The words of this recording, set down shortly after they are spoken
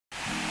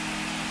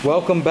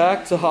Welcome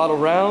back to Hot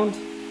Around.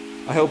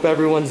 I hope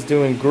everyone's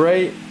doing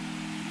great.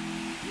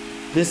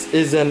 This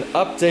is an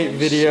update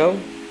video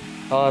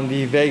on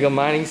the Vega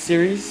Mining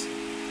Series.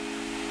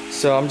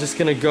 So I'm just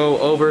gonna go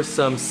over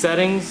some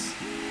settings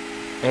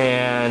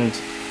and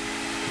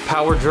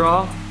power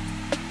draw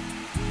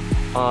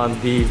on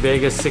the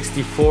Vega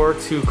 64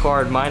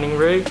 2-card mining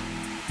rig.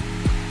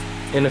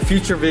 In a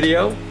future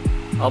video,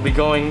 I'll be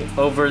going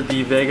over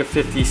the Vega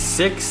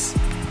 56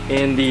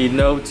 in the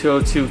No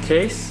 202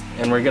 case,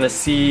 and we're gonna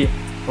see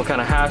what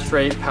kind of hash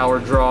rate, power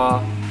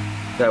draw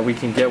that we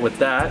can get with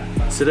that.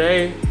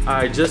 Today,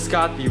 I just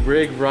got the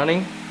rig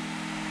running.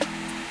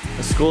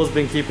 The school's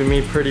been keeping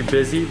me pretty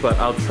busy, but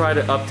I'll try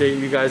to update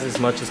you guys as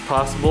much as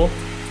possible.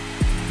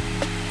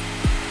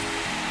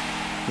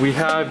 We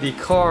have the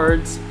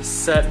cards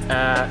set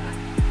at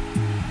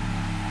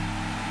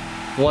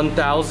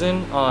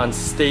 1000 on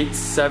state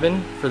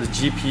 7 for the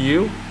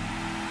GPU,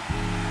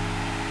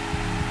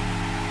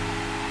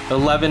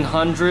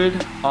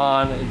 1100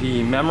 on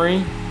the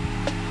memory.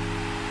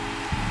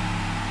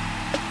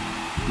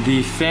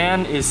 The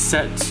fan is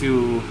set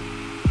to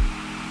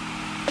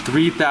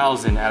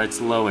 3000 at its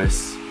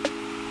lowest.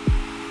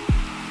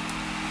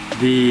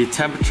 The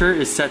temperature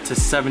is set to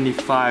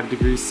 75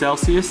 degrees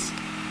Celsius.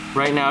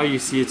 Right now you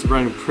see it's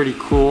running pretty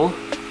cool.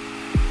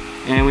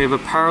 And we have a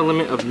power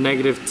limit of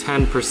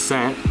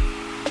 -10%.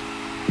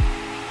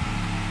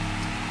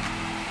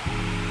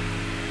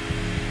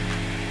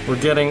 We're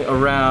getting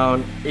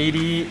around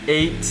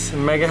 88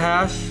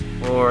 megahash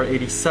or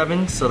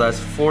 87, so that's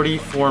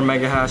 44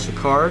 megahash a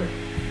card.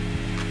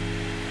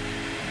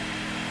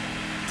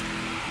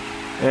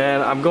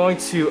 And I'm going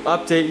to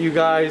update you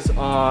guys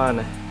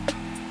on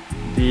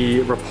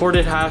the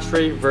reported hash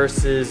rate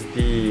versus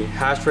the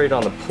hash rate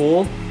on the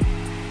pool.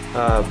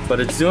 But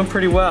it's doing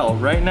pretty well.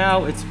 Right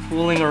now it's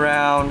pooling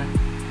around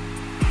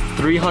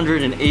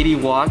 380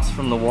 watts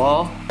from the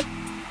wall.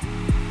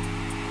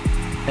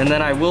 And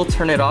then I will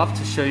turn it off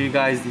to show you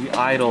guys the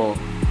idle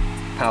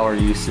power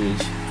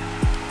usage.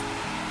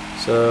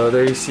 So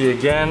there you see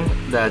again,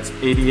 that's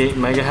 88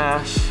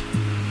 megahash.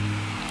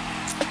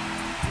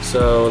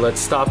 So let's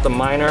stop the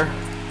miner.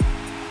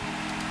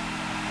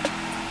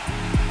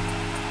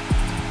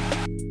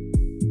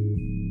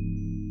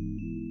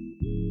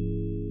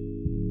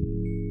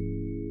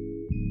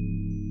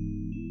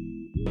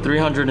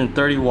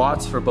 $330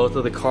 watts for both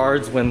of the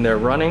cards when they're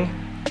running.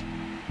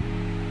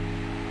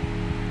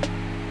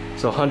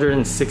 So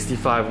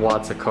 165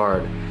 watts a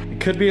card. It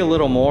could be a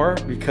little more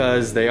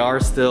because they are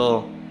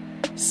still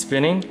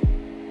spinning.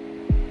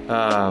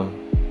 But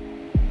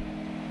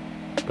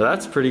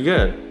that's pretty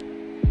good.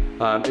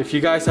 If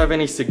you guys have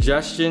any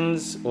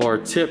suggestions or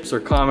tips or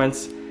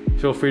comments,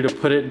 feel free to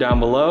put it down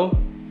below.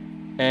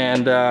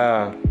 And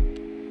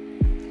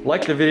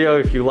like the video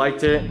if you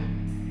liked it.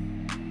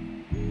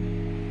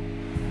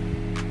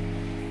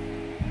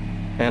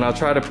 And I'll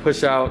try to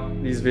push out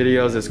these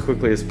videos as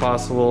quickly as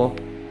possible.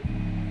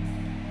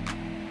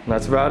 And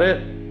that's about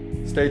it.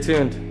 Stay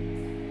tuned.